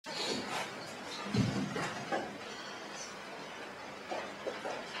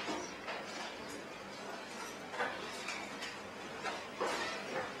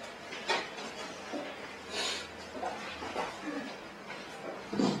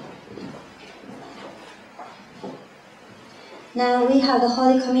Now we have the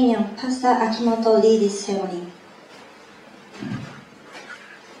Holy Communion. Pastor Akimoto lead this ceremony.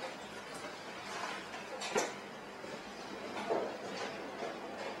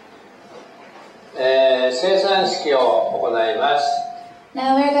 聖餐式を行います。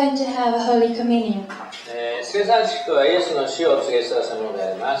Now we are going to have a Holy Communion. 聖餐式とはイエスの死を告げ知らせるもので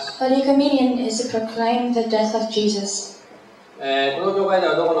あります。Holy Communion is to proclaim the death of Jesus. この教会で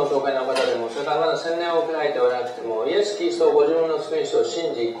はどこの教会の方でも、それからまだ洗礼を受けられておらなくても、イエス・キリストをご自分の救い主を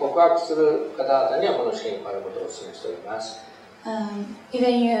信じ告白する方々にはこの式に変わることをお勧めしております。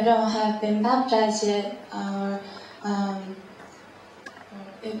Even you don't have been baptized yet, or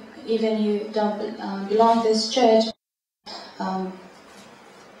even you don't belong to this church,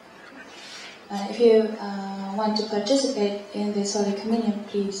 if you want to participate in this Holy Communion,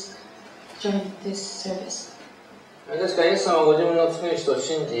 please join this service. ですから、イエス様をご自分の救い主と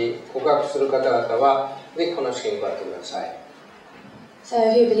信じ告白する方々は、ぜひこの式に加わってください。So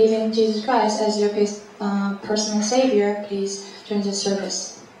if you believe in Jesus Christ as your personal Savior, please join this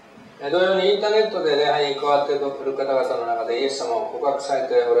service. 同様にインターネットで礼拝に加わってくる方々の中でイエス様を告白され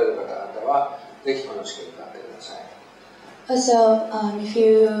ておられる方々は、ぜひこの式に加わってください。Also, if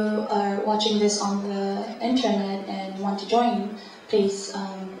you are watching this on the internet and want to join, please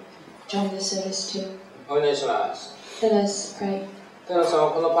join this service too. お祈りします。Let us pray. 天の様、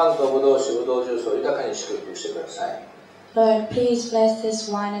このパンとブドウ酒、ブドウジュースを豊かに祝福してください。Lord, please bless this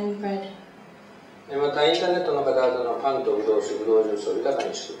wine and bread. また、インターネットの方々のパンとブドウ酒、ブドウジュースを豊か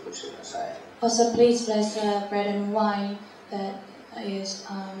に祝福してください。Also, please bless the bread and wine that is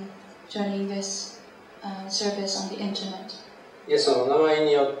joining this service on the internet. イエスの名前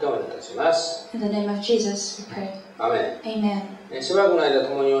によってお願いいたします。In the name of Jesus, we pray. アメン。Amen. しばらくの間、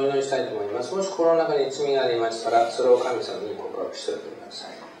共にお祈りしたいと思います。もし心の中に罪がありましたら、それを神様に告白しておいてください。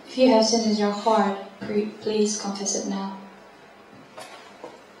If you have sin in your heart, please confess it now.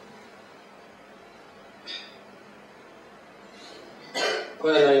 こ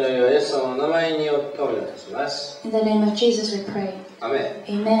れらの祈りはイエス様の名前によってお願いいたします。In the name of Jesus, we pray. アメ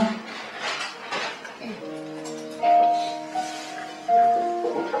ン。Amen.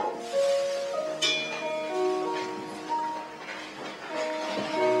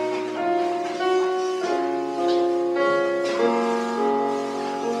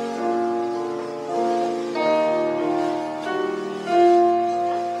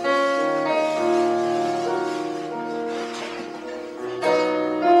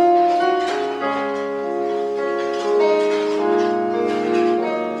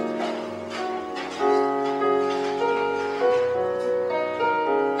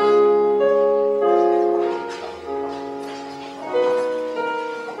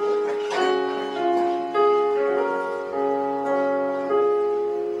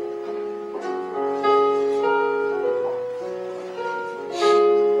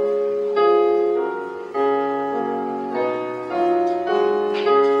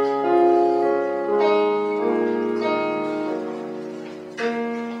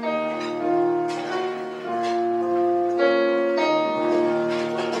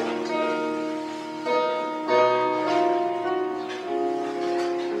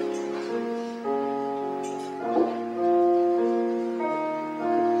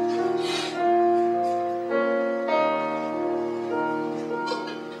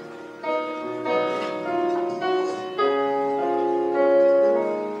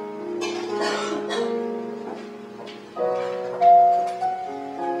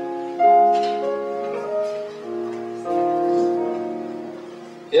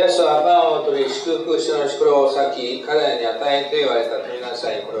イエスはパンを取り、祝福してのしこれを裂き、彼らに与えて言われた。取りな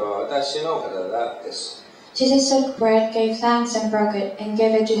さい。これは私の体です。Jesus took bread, gave thanks, and broke it, and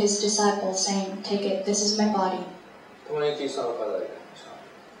gave it to his disciples, saying, Take it, this is my body. 共にキリストの体でありまし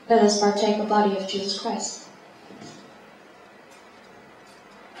ょう。 Let us partake the body of Jesus Christ.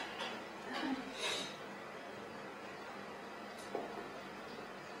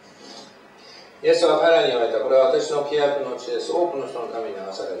 イエスは彼らに言われた。これは私の契約の血です。多くの人のために流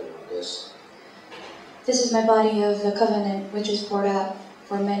されるものです。This is my body of the covenant, which is poured out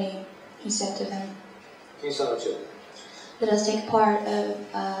for many, he said to them. キリストの血を。 Let us take part of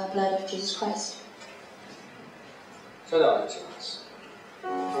blood of Jesus Christ. それではお願いします。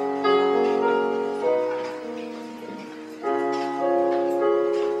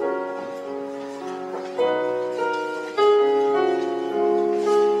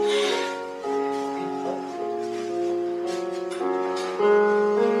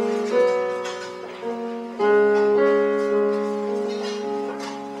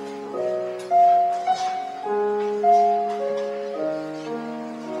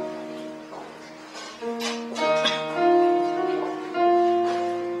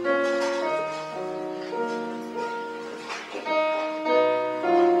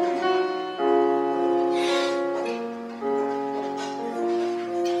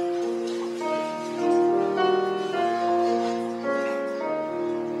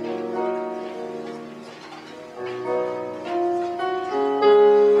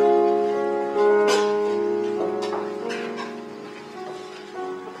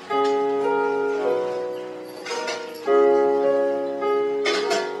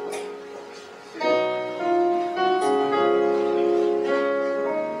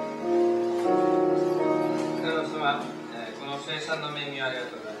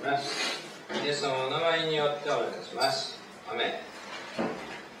ます。イエスのお名前によってお願いします。アメン。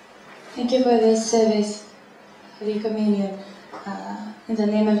 Thank you for this service, Holy Communion. In the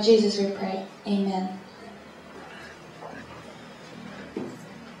name of Jesus we pray. Amen.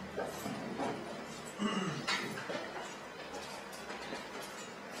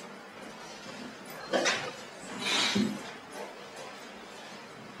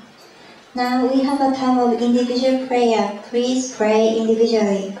 Now we have a time of individual prayer. Please pray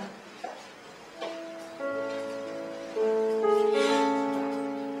individually.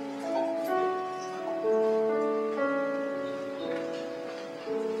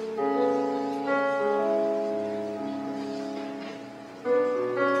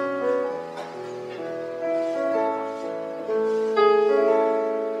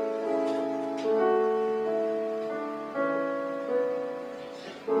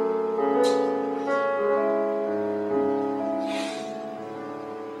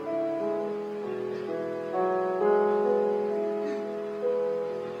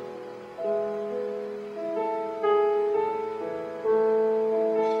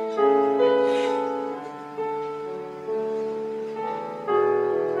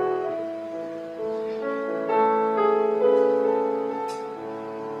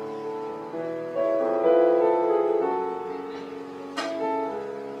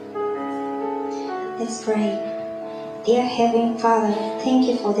 Let's pray. Dear Heavenly Father, thank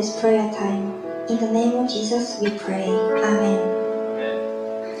you for this prayer time. In the name of Jesus we pray. Amen.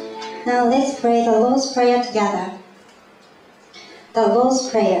 Amen. Now let's pray the Lord's Prayer together. The Lord's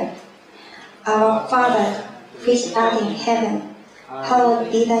Prayer. Our Father, which art in heaven,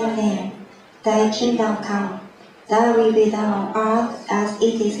 hallowed be thy name. Thy kingdom come. Thy will be done on earth as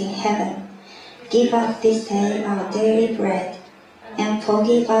it is in heaven. Give us this day our daily bread, and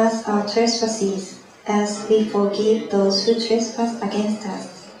forgive us our trespasses, as we forgive those who trespass against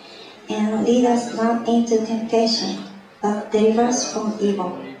us. And lead us not into temptation, but deliver us from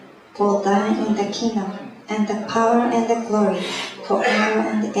evil. For thine is the kingdom, and the power, and the glory, forever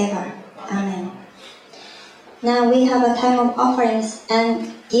and ever. Amen. Now we have a time of offerings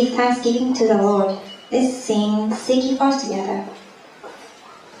and give thanksgiving to the Lord. Let's sing Seek Ye First together.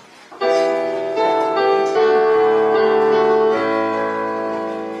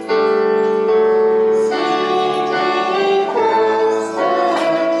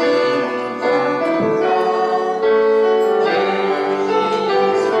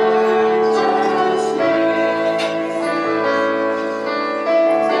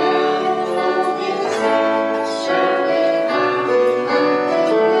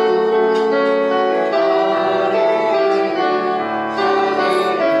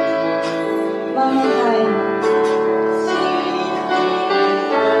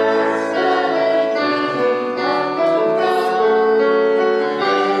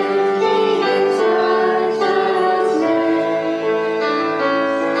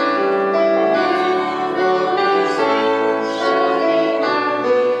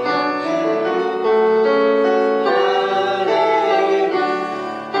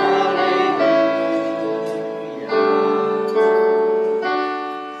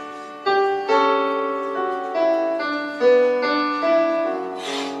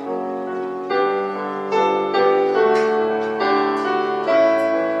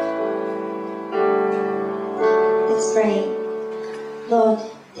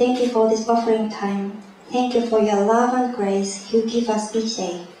 Thank you for this offering time. Thank you for your love and grace you give us each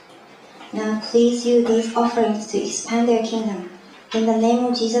day. Now please use these offerings to expand your kingdom. In the name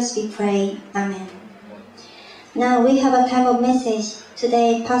of Jesus we pray. Amen. Now we have a time of message.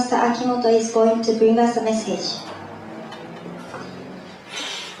 Today Pastor Akimoto is going to bring us a message.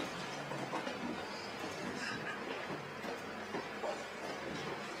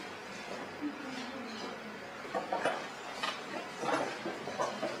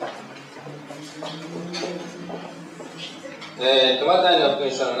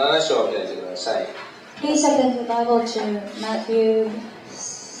 Please open the Bible to Matthew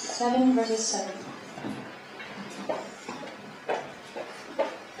 7 verses 7.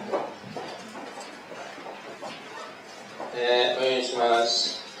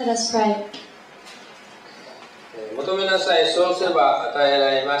 Let us pray. 求めなさい、そうすれば与え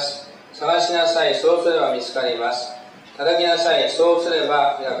られます。探しなさい、そうすれば見つかります。叩きなさい、そうすれ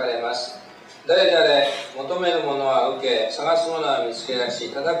ば開かれます。誰々求めるものは受け、探すものは見つけ出し、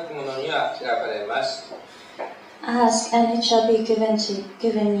叩くものには開かれます。Ask, and it shall be given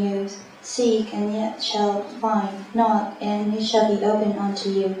you. Seek, and yet shall find. Knock, and it shall be opened unto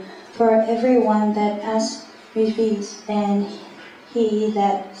you. For everyone that asks receives, and he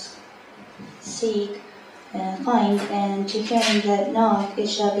that seeks find, and to him that knock it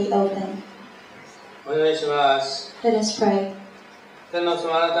shall be open. お願いします。 Let us pray. 天の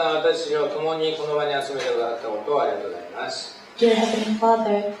様、あなたが私たちを共にこの場に集めてくださったことをありがとうございます。 Dear Heavenly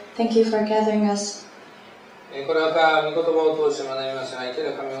Father, thank you for gathering us. これから御言葉を通して学びますが、生け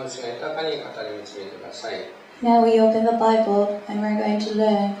る神の教えが豊かに語り導いてください。 Now we open the Bible and we're going to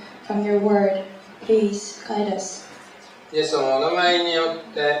learn from your word. Please guide us. イエス様のお名前によ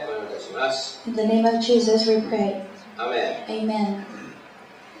ってお願いいたします。 In the name of Jesus we pray. アメン。 Amen.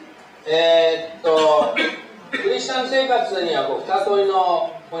 クリスチャン生活には2通り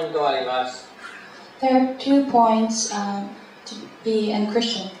のポイントがあります。 There are 2 points to be a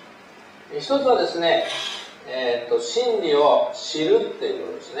Christian. 一つはですね、真理を知るっていう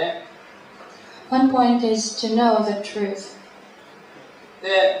ことですね。One point is to know the truth.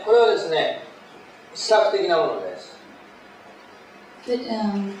 で、これはですね、視覚的なものです。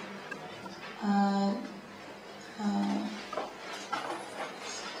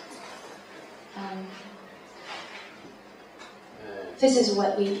This is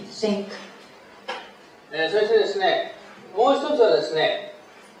what we think. そしてですね、もう一つはですね、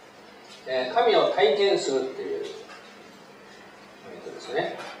神を体験するっていうポイントです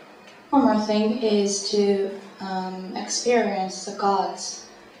ね。One more thing is to experience the gods.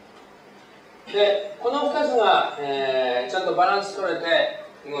 で、この2つが、ちゃんとバランス取れて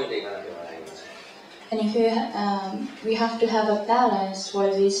動いていかなければなりません。 And if we have to have a balance for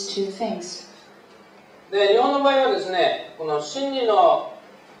these 2 things. で、日本の場合はですね、この真理の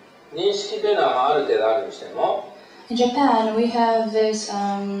認識というのはある程度あるにしても、 In Japan, we have this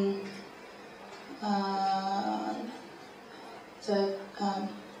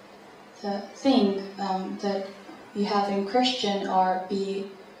the thing that you have in Christian or be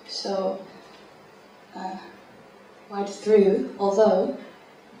so wide through, although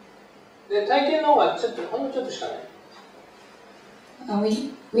で、体験の方がほんのちょっとしかない。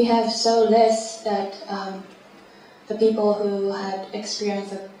we have so less that the people who had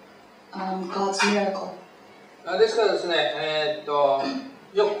experienced God's miracle. ですからですね、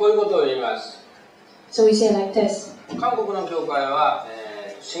よくこういうことを言います。 So we say like this. 韓国の教会は、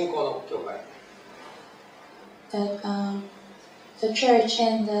信仰の教会。 That the church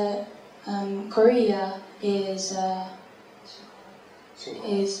in the Korea is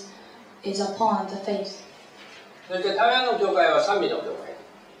upon the faith. そして台湾の教会は賛美の教会。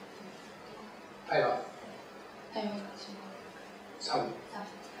台湾。賛美。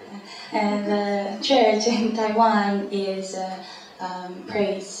 And the church in Taiwan is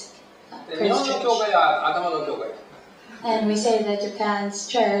praise. 日本の教会は頭の教会。 And we say that Japan's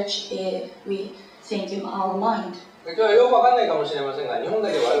church, we think in our mind. 今日はよくわかんないかもしれませんが、日本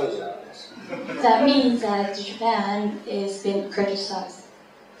だけ悪口なんです。 That means that Japan is being criticized.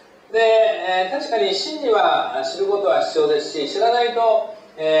 で、確かに真理は知ることは必要ですし、知らないと、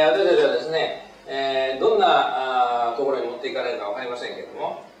私たちはですね、どんなところに持っていかれるかわかりませんけれど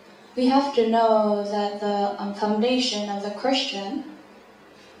も、 We have to know that the foundation of the Christian,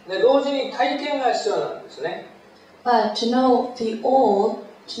 で同時に体験が必要なんですね。 but to know the whole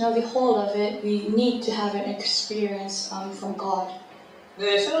of it, we need to have an experience from God.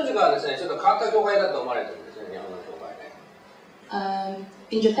 で、主の時間はですね、ちょっと変わった教会だと思われてるんですね、日本の教会で。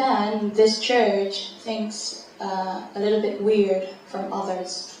In Japan, this church thinks a little bit weird from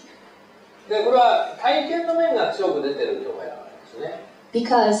others. で、これは体験の面が強く出てる教会だからですね。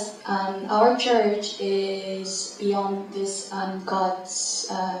 Because our church is beyond this God's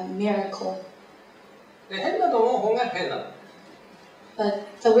miracle. で、変だと思う方が変なの。 But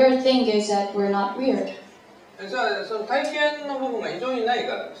the weird thing is that we're not weird. 実はその体験の部分が非常にない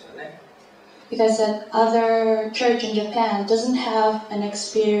からですよね。 Because that other church in Japan doesn't have an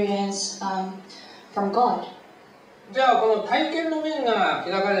experience from God. じゃあこの体験の面が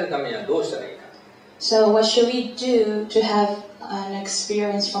開かれるためにはどうしたらいいか。 So what should we do to have an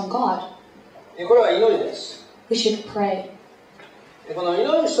experience from God? これは祈りです。 We should pray. この祈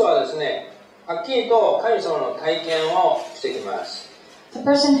る人はですね、はっきりと神様の体験をしてきます。 The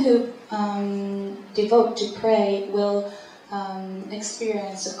person who devote to pray will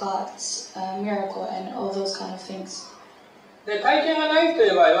experience God's miracle and all those kind of things. で、体験がないとい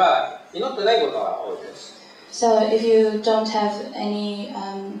う場合は祈ってないことが多いです。 So if you don't have any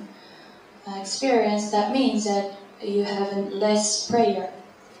experience, that means that you have less prayer.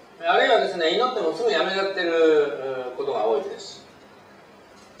 あるいはですね、祈ってもすぐやめちゃってることが多いです。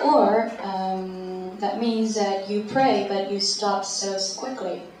 Or that means that you pray but you stop so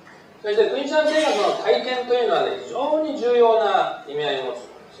quickly. そしてクリスチャン生活の体験というのはね、非常に重要な意味合いを持つんで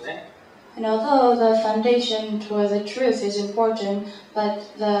すね。And although the foundation for the truth is important, but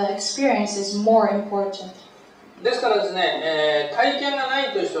the experience is more important. ですからですね、体験がな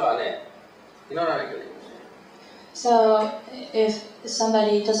いという人はね、祈らなきゃいけない。So if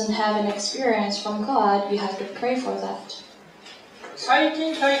somebody doesn't have an experience from God, you have to pray for that. 最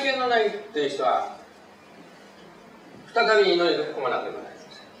近体験のないという人は、再び祈り込まなければなり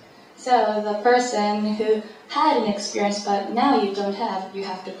ません。So the person who had an experience but now you don't have, you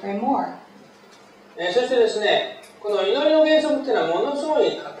have to pray more. そしてですね、この祈りの原則っていうのはものすご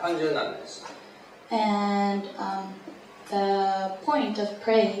い単純なんです。And the point of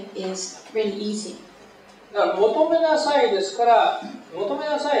praying is really easy. だから求めなさいですから、求め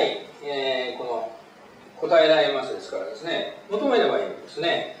なさい、この答えられますですからですね、求めればいいんです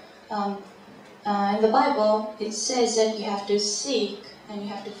ね。In the Bible, it says that you have to seek and you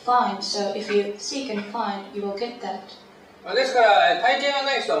have to find. So if you seek and find, you will get that. ですから体験が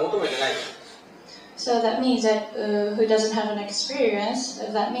ない人は求めてないんです。So that means that who doesn't have an experience,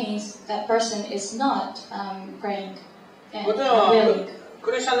 that means that person is not praying and もちろん willing.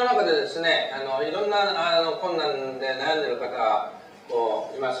 クリスチャンの中でですね、いろんな困難で悩んでいる方が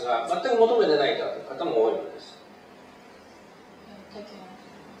いますが、全く求めてない方も多いのです。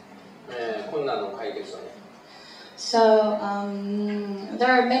困難の解決をね。So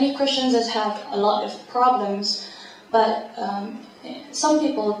there are many Christians that have a lot of problems, but some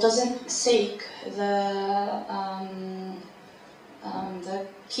people doesn't seek the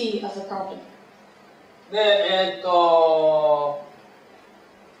key of the problem. で、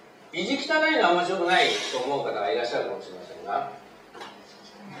意地汚いのは面白くないと思う方がいらっしゃるかもしれませんが、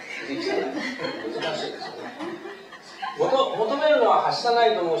意地汚い、難しいですよね。求めるのははしたな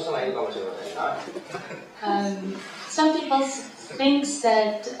いと思う人がいるかもしれませんが。Some people think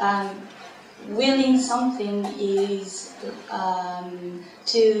that willing something is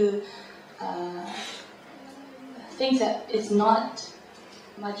to think that it's not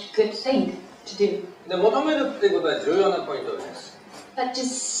much good thing to do. で、求めるっていうことは重要なポイントです。But to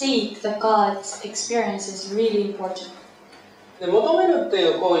seek the God's experience is really important. で、求めるってい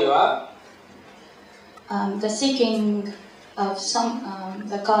う行為は、the seeking of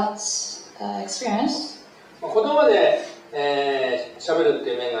the God's experience. 言葉で喋るっ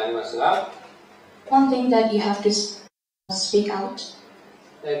ていう面がありますが、One thing that you have to speak out.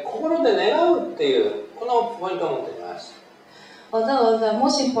 心で願うっていうこのポイントを持っています。Although the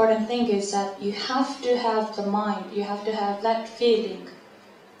most important thing is that you have to have the mind, you have to have that feeling.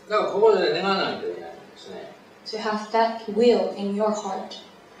 だから心で願わないといけないんですね。To have that will in your heart.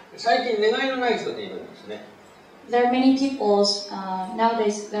 最近願いのない人っているんですね。There are many people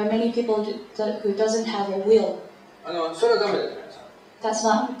nowadays. There are many people who doesn't have a will. それはダメです。皆さ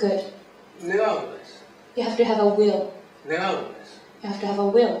ん。 That's not good. 願うのです。You have to have a will. 願うのです。You have to have a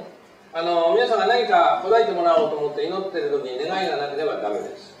will. 皆さんが何か答えてもらおうと思って祈っている時に願いがなければダメ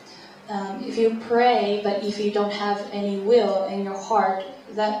です。If you pray, but if you don't have any will in your heart,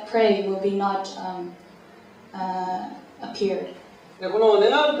 that prayer will be not appeared. で、この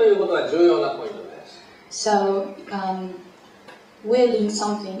願うということは重要なポイントです。So, willing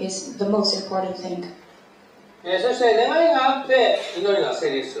something is the most important thing. そして願いがあって祈りが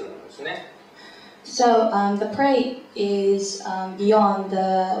成立するんですね。So, the prayer is beyond the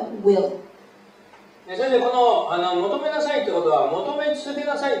will. そしてこの求めなさいということは求め続け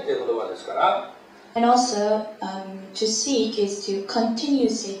なさいという言葉ですから。And also, to seek is to continue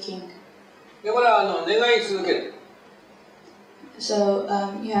seeking. で、これは願い続ける。So,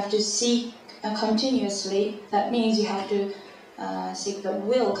 you have to seek continuously. That means you have to seek the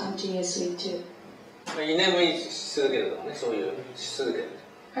will continuously too. 居眠りし続けるとかね、そういうし続ける。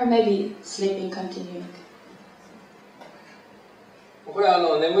Or maybe sleeping, continuing. これ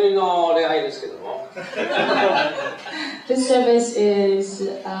は眠りの礼拝ですけども。This service is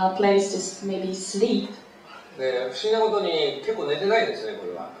a place to maybe sleep. で、不思議なことに結構寝てないですね、こ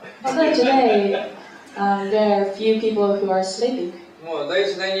れは。Although today there are few people who are sleeping. もう第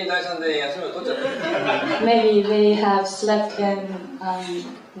1、第2、第3で休みを取っちゃってる。Maybe they have slept in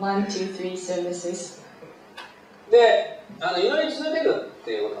 1, 2, 3 services. で、祈り続けるっ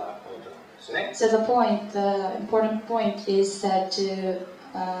ていうことがポイントなんですね。So the important point is that to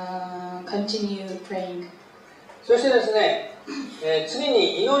continue praying. そしてですね、次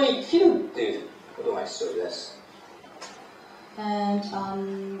に祈り切るっていうことが必要です。And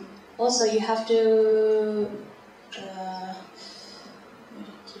also you have to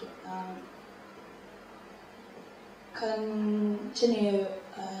continue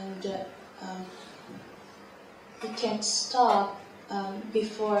and you can't stop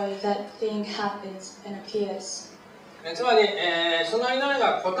before that thing happens and appears. つまり、その祈り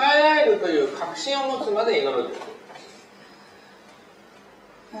が答えられるという確信を持つまで祈るということで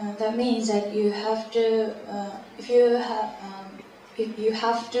す。That means that you have to, if you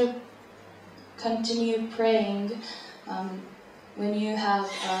have to continue praying when you have,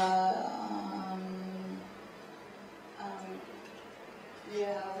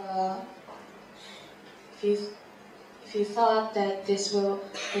 if you thought that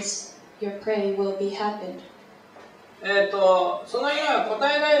your prayer will be happened. その祈りが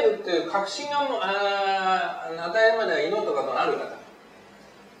答えられるという確信を与えるまでは祈ったことのある方。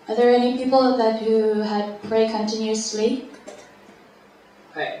Are there any people who had prayed continuously?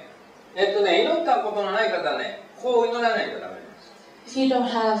 はい。祈ったことのない方はね、こう祈らないとダメです。If you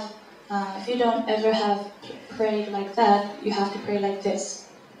don't ever have prayed like that, you have to pray like this.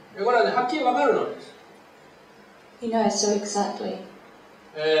 これはね、はっきりわかるのです。You know it so exactly.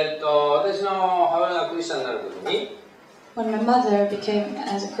 私の母親がクリスチャンになるときに、When my mother became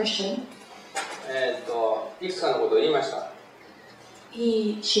as a Christian, いくつかのことを言いました。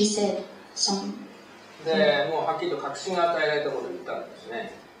she said some. で、もうはっきりと確信が与えられたことを言ったんです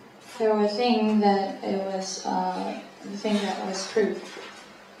ね。There were things that it was the thing that was true.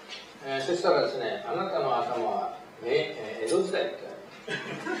 そしたらですね、あなたの頭は、江戸時代って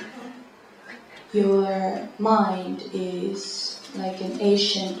言われる。 Your mind is like an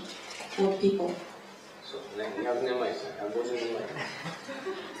ancient old people. そうですね、200年前ですね、150年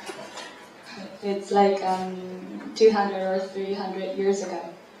前。It's like 200 or 300 years ago.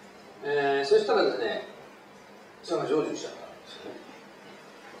 そしたらですね、それが成就しちゃったんですよね。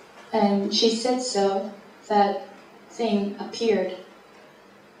And she said so, that thing appeared.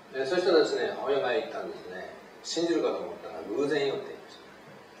 そしたらですね、親が言ったんですね、信じるかと思ったら偶然よって言いました。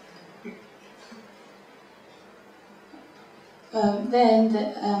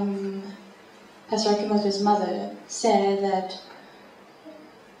Then Pastor Akimoto's mother said that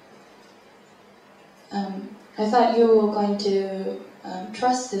I thought you were going to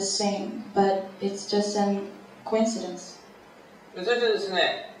trust this thing, but it's just a coincidence. そしてです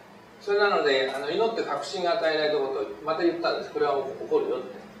ね、それなので祈って確信が与えられたことをまた言ったんです。これは起こるよっ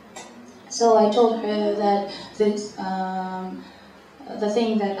て。So I told her that this, the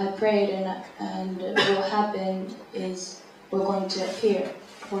thing that I prayed and will happen is we're going to appear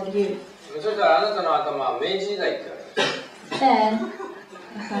for you. そしたらあなたの頭は明治時代って言われた。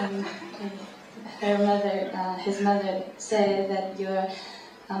Then his mother said that your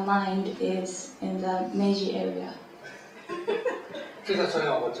mind is in the Meiji area. そしたらそれ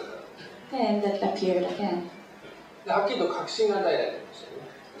が起こっちゃった。And that appeared again. はっきりと確信が与えられてまし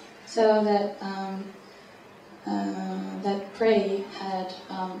たよね。So that prey had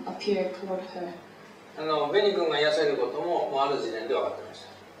appeared toward her. ベニ君が癒されることもある時点で分かってまし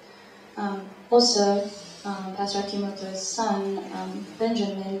た。Also, Pastor Akimoto's son,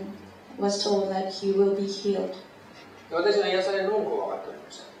 Benjamin, was told that he will be healed. 私が癒されるのも分かっており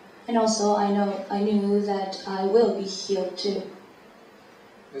ました。And also, I knew that I will be healed too.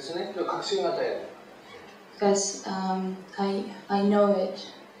 ですね。確信が与えられる。Because I know it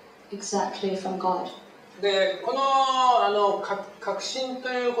exactly from God. で、この確信と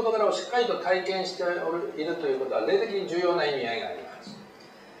いう事柄をしっかりと体験しているということは霊的に重要な意味合いがあります。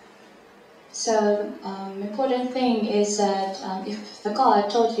So, important thing is that if the God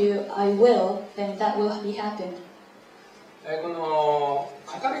told you, I will, then that will be happened. この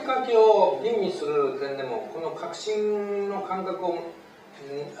語りかけを吟味する点でも、この確信の感覚をは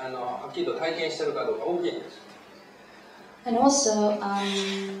っきりと体験しているかどうか大きいんです。And also,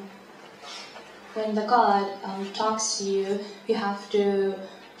 when the God talks to you, you have to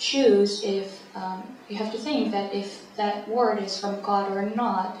choose if you have to think that if that word is from God or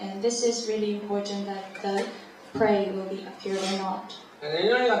not, and this is really important that the prayer will be appeared or not. 祈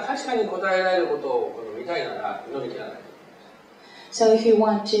りが確かに答えられることを見たいなら祈りきらない。So if you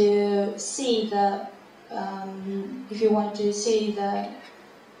want to see the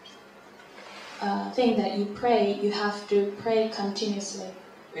thing that you pray, you have to pray continuously.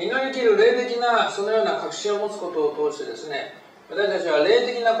 祈りきる霊的なそのような確信を持つことを通してですね、私たちは霊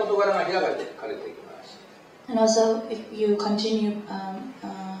的な事柄が開かれていきます。And also, if you continue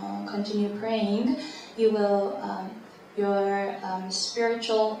praying, you will your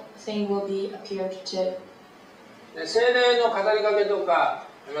spiritual thing will be appeared too. 聖霊の語りかけとか、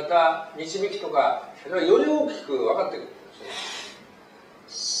また導きとか、それはより大きく分かってくるんで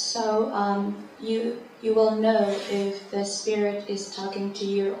すね。So you will know if the Spirit is talking to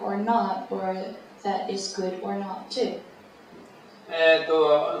you or not, or that is good or not too. う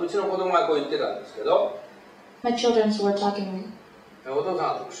ちの子供がこう言ってたんですけど、My children were talking お父さん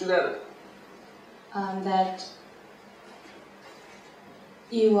は特殊である。that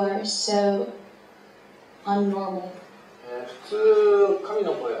you are so unnormal. 普通神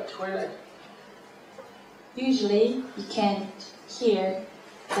の声は聞こえない。 Usually, you can't hear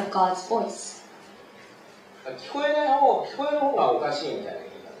the God's voice. 聞こえる方がおかしいみたいな言い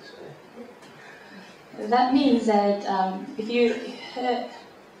方ですよね。 That means that if you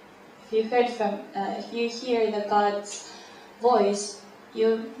hear the God's voice,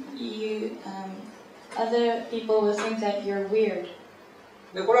 other people will think that you're weird.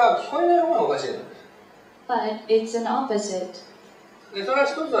 でこれは聞こえない方がおかしいんです。 But it's an opposite. でそれは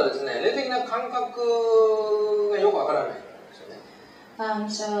一つはですね、霊的な感覚がよくわからないから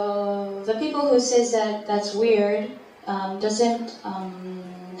ですよね。So the people who says that that's weird doesn't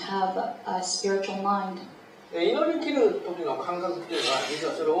have a spiritual mind. で祈り切る時の感覚っていうのは実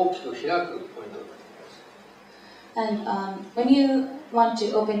はそれを大きく開くポイントだと思います。 And when you want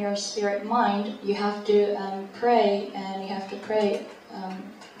to open your spirit mind, you have to pray, and you have to pray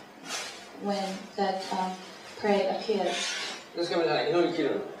when that prayer appears. ですから皆さん祈り切る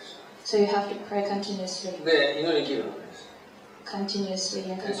のです。 So you have to pray continuously. で祈り切るのです。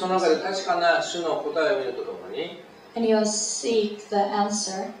 Continuously and でその中で continuously. 確かな主の答えを見るとともに、 And you'll seek the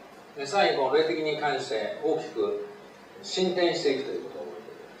answer. でさらにこの霊的に関して大きく進展していくということを覚え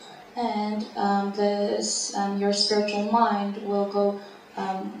てください。 And your spiritual mind will go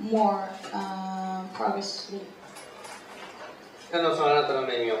more progressively. 天の様あなた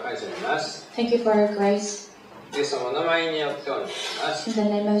の恵みを感謝します。 Thank you for your grace. イエス様のお名前によってお願いします。 In the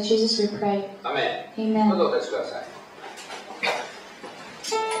name of Jesus we pray. アメン。 Amen. どうぞお立ちください。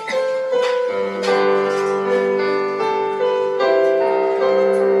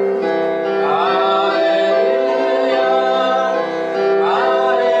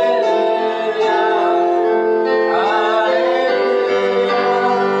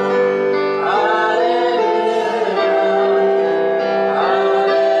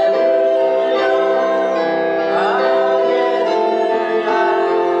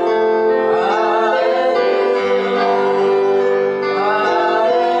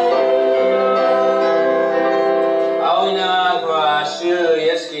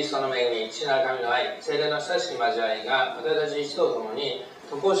聖霊の親しき交わりが私たち一同ともに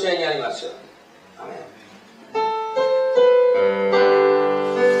常しえにありますように。アメン。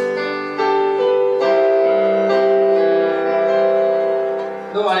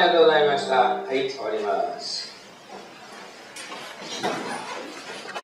どうもありがとうございました。はい、終わります。